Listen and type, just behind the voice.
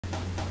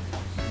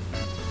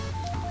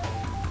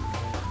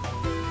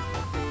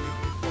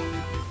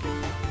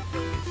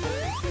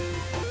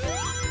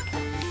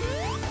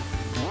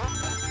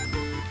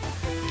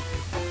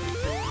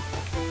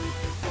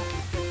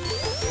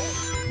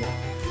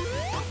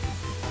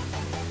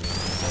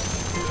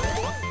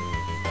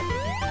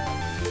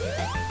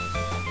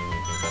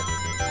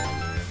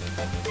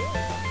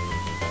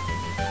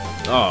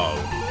Oh,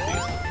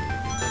 please.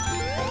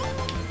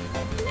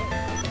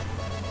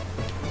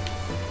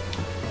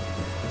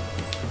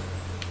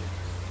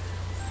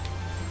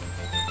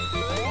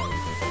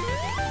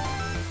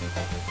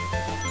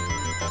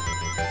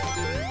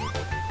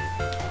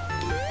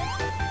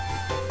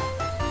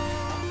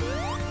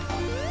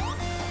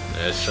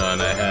 Yeah, Sean,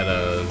 I had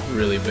a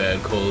really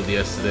bad cold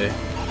yesterday.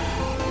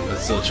 I'm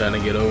still trying to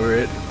get over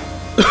it.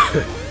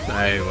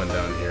 I went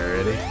down here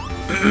already.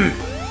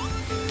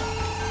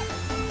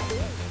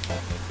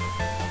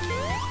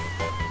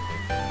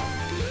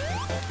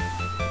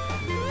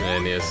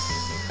 And yes,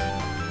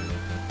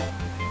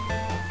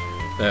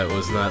 that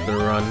was not the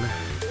run.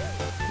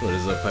 What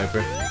is up,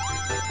 Piper?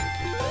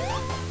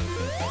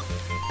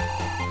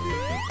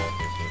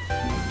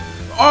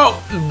 Oh,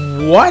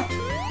 what?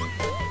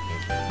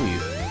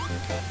 Please.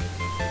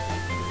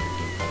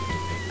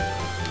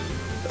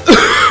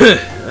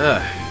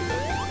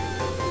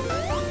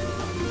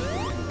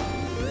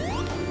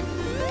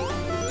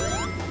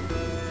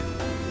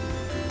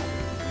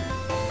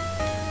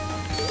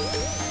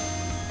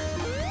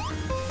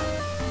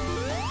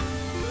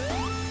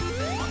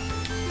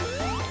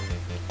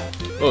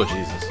 Oh,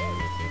 Jesus.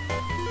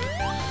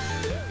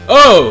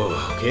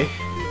 Oh, okay.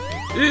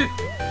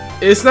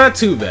 It's not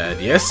too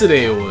bad.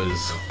 Yesterday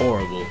was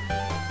horrible.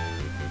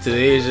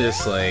 Today is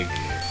just like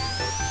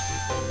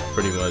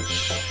pretty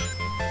much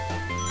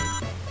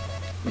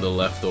the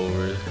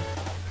leftovers.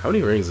 How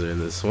many rings are in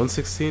this?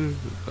 116?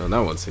 Oh, not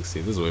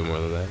 116. This is way more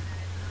than that.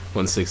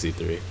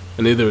 163.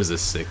 I knew there was a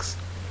 6.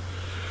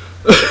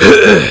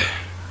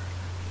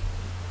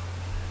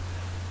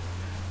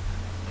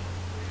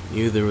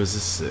 Knew there was a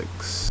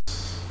 6.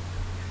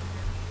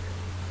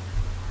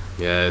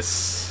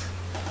 Yes.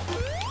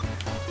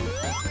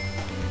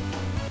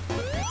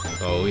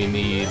 All we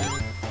need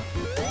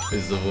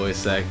is the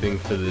voice acting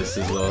for this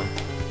as well.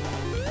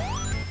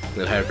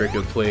 That Hyper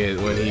could play it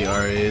when he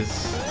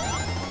RAs.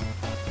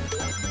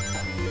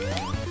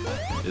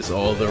 Just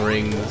all the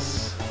rings.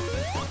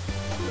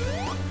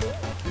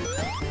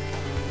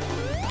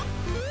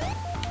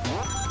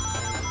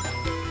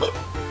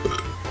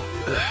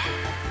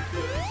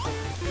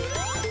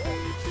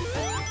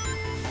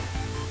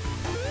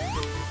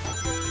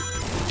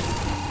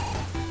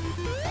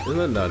 There's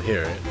nothing down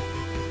here, right?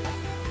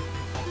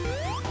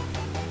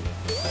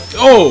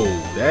 Oh!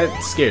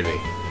 That scared me.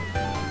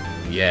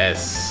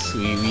 Yes,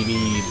 we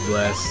need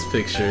Blast's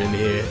picture in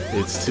here.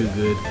 It's too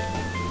good.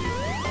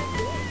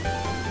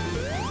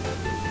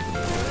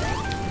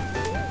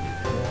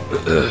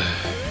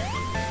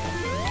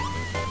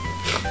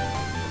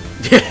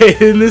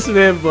 And this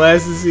man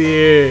Blast is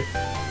here.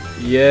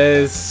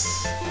 Yes.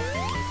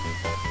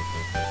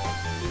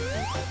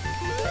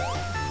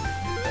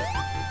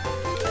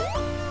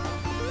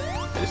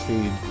 I just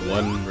need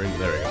one ring.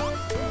 There we go.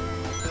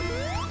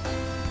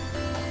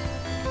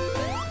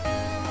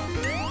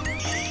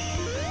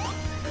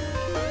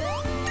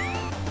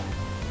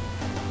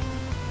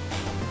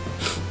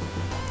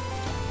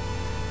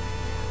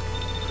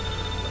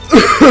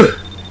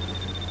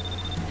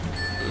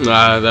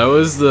 Nah, that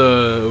was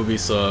the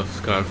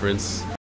Ubisoft conference.